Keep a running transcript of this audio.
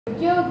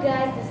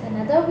guys, this is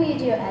another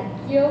video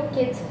at Your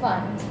Kids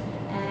Fun,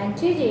 and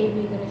today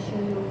we're going to show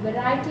you a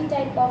variety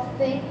type of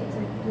thing. It's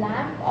a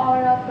lamp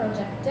or a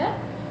projector.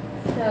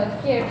 So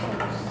here's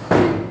a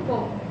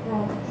super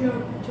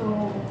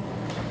projector.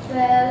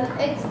 Well,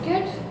 it's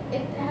good.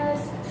 It has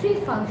three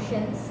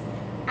functions.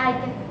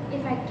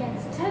 If I can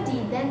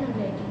study, then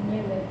only I can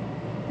know it.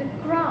 The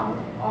crown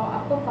or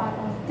upper part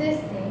of this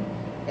thing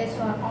is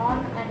for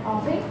on and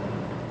offing,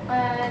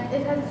 and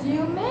it has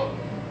zooming.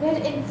 We have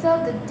to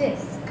insert the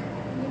disc.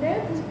 You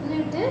know, this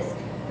blue disc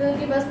will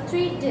give us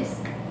 3 discs.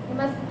 You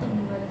must be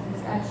thinking what is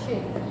this? I'll show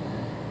you.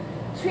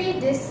 3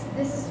 discs.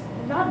 This is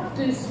not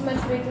this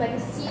much big like a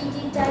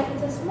CD type.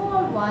 It's a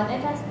small one.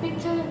 It has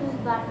pictures in these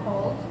black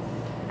holes,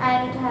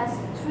 and it has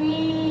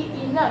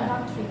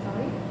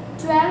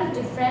 12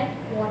 different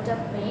water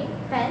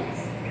pens.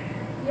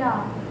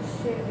 Yeah,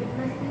 so it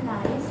must be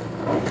nice.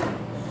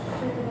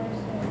 So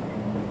where's the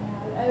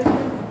I'll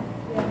open.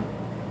 Yeah.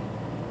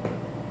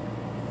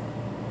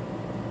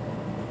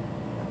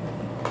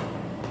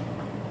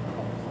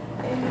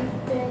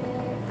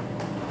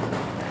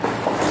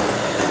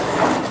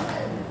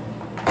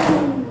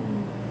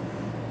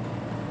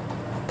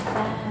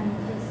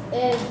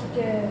 Is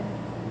good.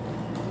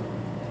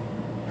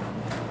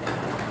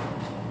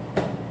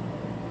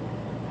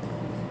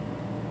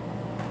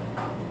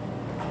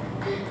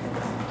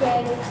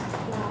 Get it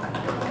flat.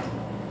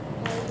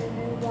 I don't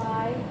know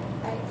why.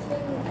 I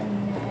think I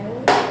know.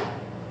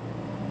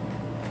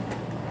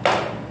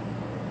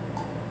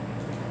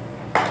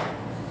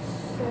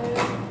 So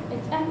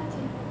it's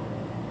empty.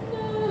 No.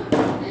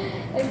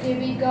 Okay,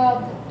 we got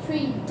the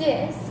 3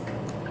 discs: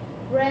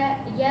 red,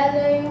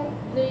 yellow,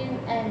 blue,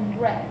 and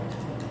red.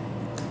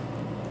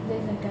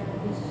 These are gonna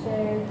be so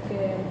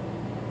good,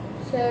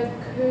 so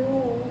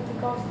cool,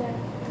 because they're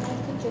my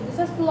picture. This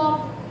is full of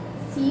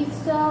sea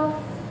stuff,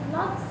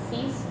 not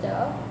sea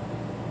stuff.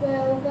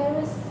 Well, there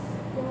is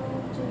 1,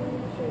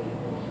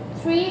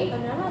 2, 3. Oh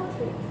no, not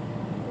 3.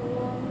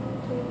 1,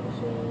 2,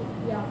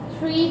 3. Yeah,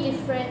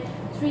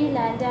 3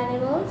 land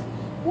animals.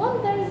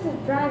 One, there is a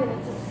dragon.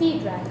 It's a sea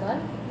dragon,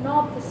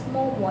 not the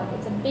small one.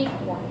 It's a big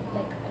one,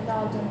 like an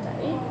adult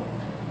type.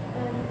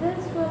 And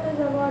this one is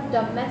about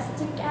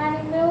domestic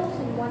animals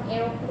in one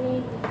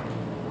aeroplane.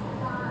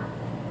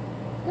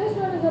 This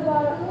one is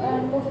about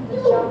animals in the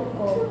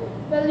jungle.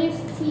 Well, you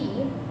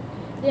see,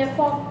 they are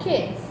for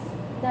kids.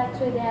 That's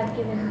why they have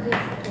given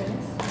these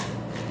things.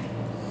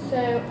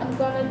 So I'm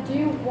gonna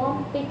do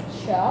one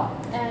picture,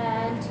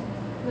 and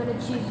I'm gonna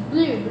choose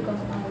blue because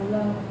I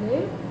love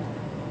blue.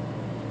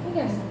 You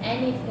can choose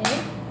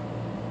anything.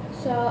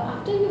 So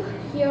after you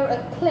hear a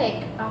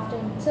click after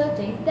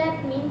inserting,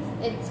 that means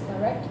it's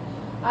correct.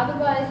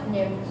 Otherwise,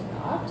 no, it's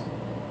not.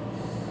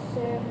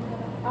 So I'm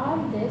gonna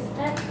on this,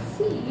 and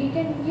see, you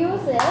can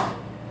use it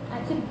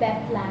as your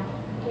bed lamp.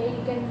 Okay,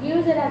 you can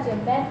use it as your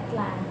bed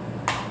lamp.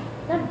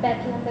 Not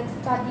bed lamp, but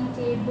study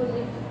table.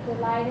 If the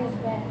light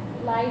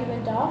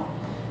went off,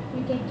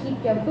 you can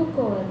keep your book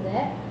over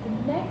there. The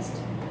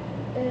next,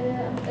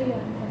 I'm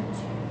gonna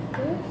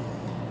check this.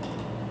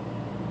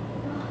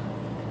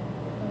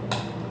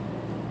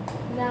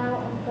 Now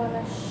I'm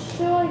gonna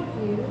show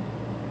you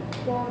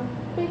one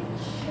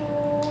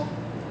picture,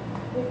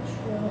 which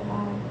will I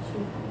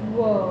choose?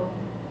 Whoa!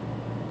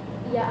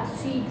 Yeah, a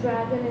sea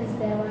dragon is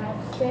there. When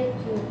I've said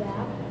you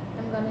that,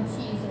 I'm gonna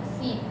choose a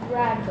sea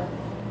dragon.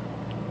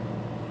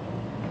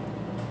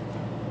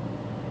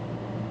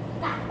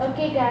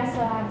 Okay, guys,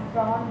 so I've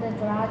drawn the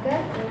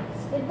dragon.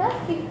 It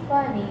must be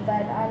funny,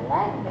 but I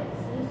like this.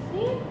 You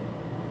see?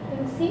 Can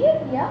you see it?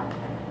 Yeah.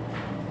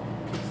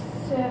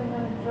 So I'm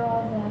gonna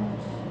draw that.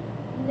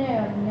 No,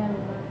 not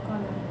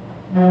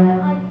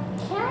gonna. I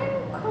can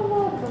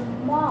color the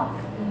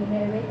mouth, you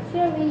know, it's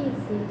very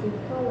easy to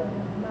color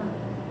the mouth.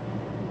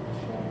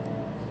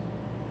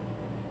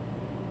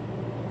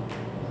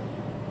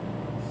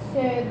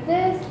 So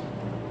this,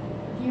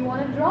 do you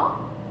want to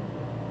draw?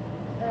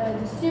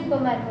 The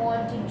Superman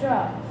want to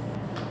draw.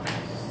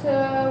 So,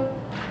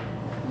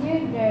 you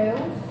know,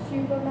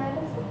 Superman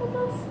is a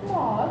little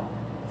small,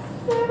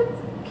 so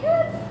it's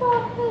good for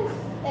his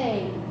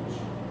age.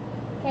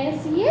 Can you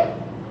see it?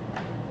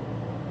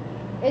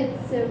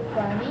 It's so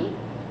funny.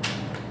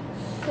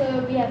 So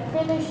we have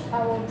finished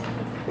our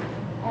teeth,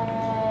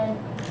 and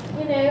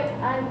you know,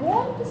 I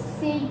want to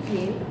see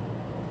you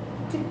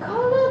to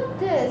color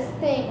this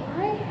thing.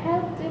 I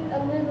helped it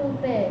a little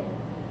bit,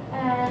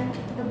 and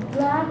the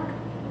black,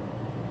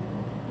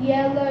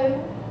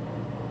 yellow,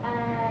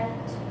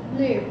 and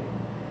blue,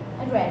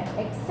 and red,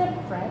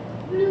 except red,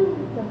 blue,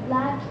 the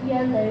black,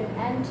 yellow,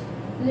 and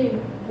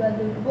blue were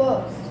the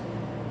worst.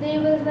 They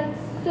were like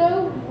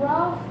so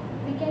rough.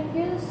 We can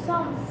hear the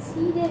sound.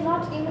 See, they're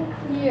not even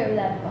clear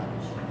that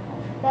much.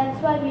 That's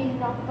why we did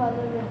not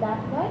color it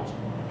that much.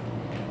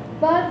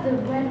 But the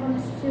red one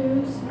is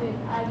so smooth.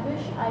 I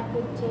wish I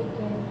could take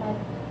it. But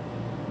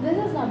this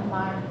is not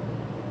mine.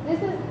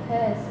 This is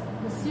his,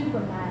 the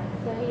Superman.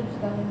 So he's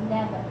gonna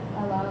never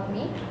allow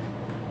me.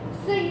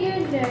 So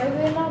you know,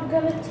 we're not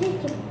gonna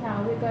take it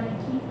now. We're gonna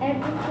keep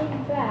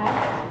everything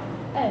back.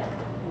 Oh,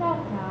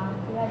 not now.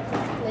 Let's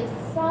just play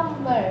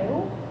some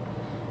more.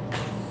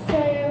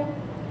 So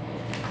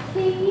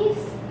please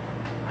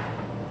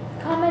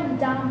comment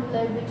down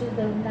below which is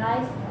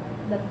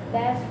the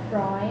best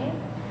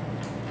drawing,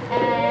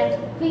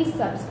 and please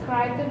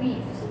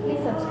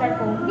subscribe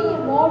for me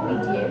more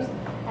videos,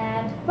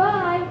 and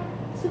bye.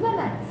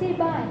 Subanna, say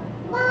bye.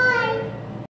 Bye.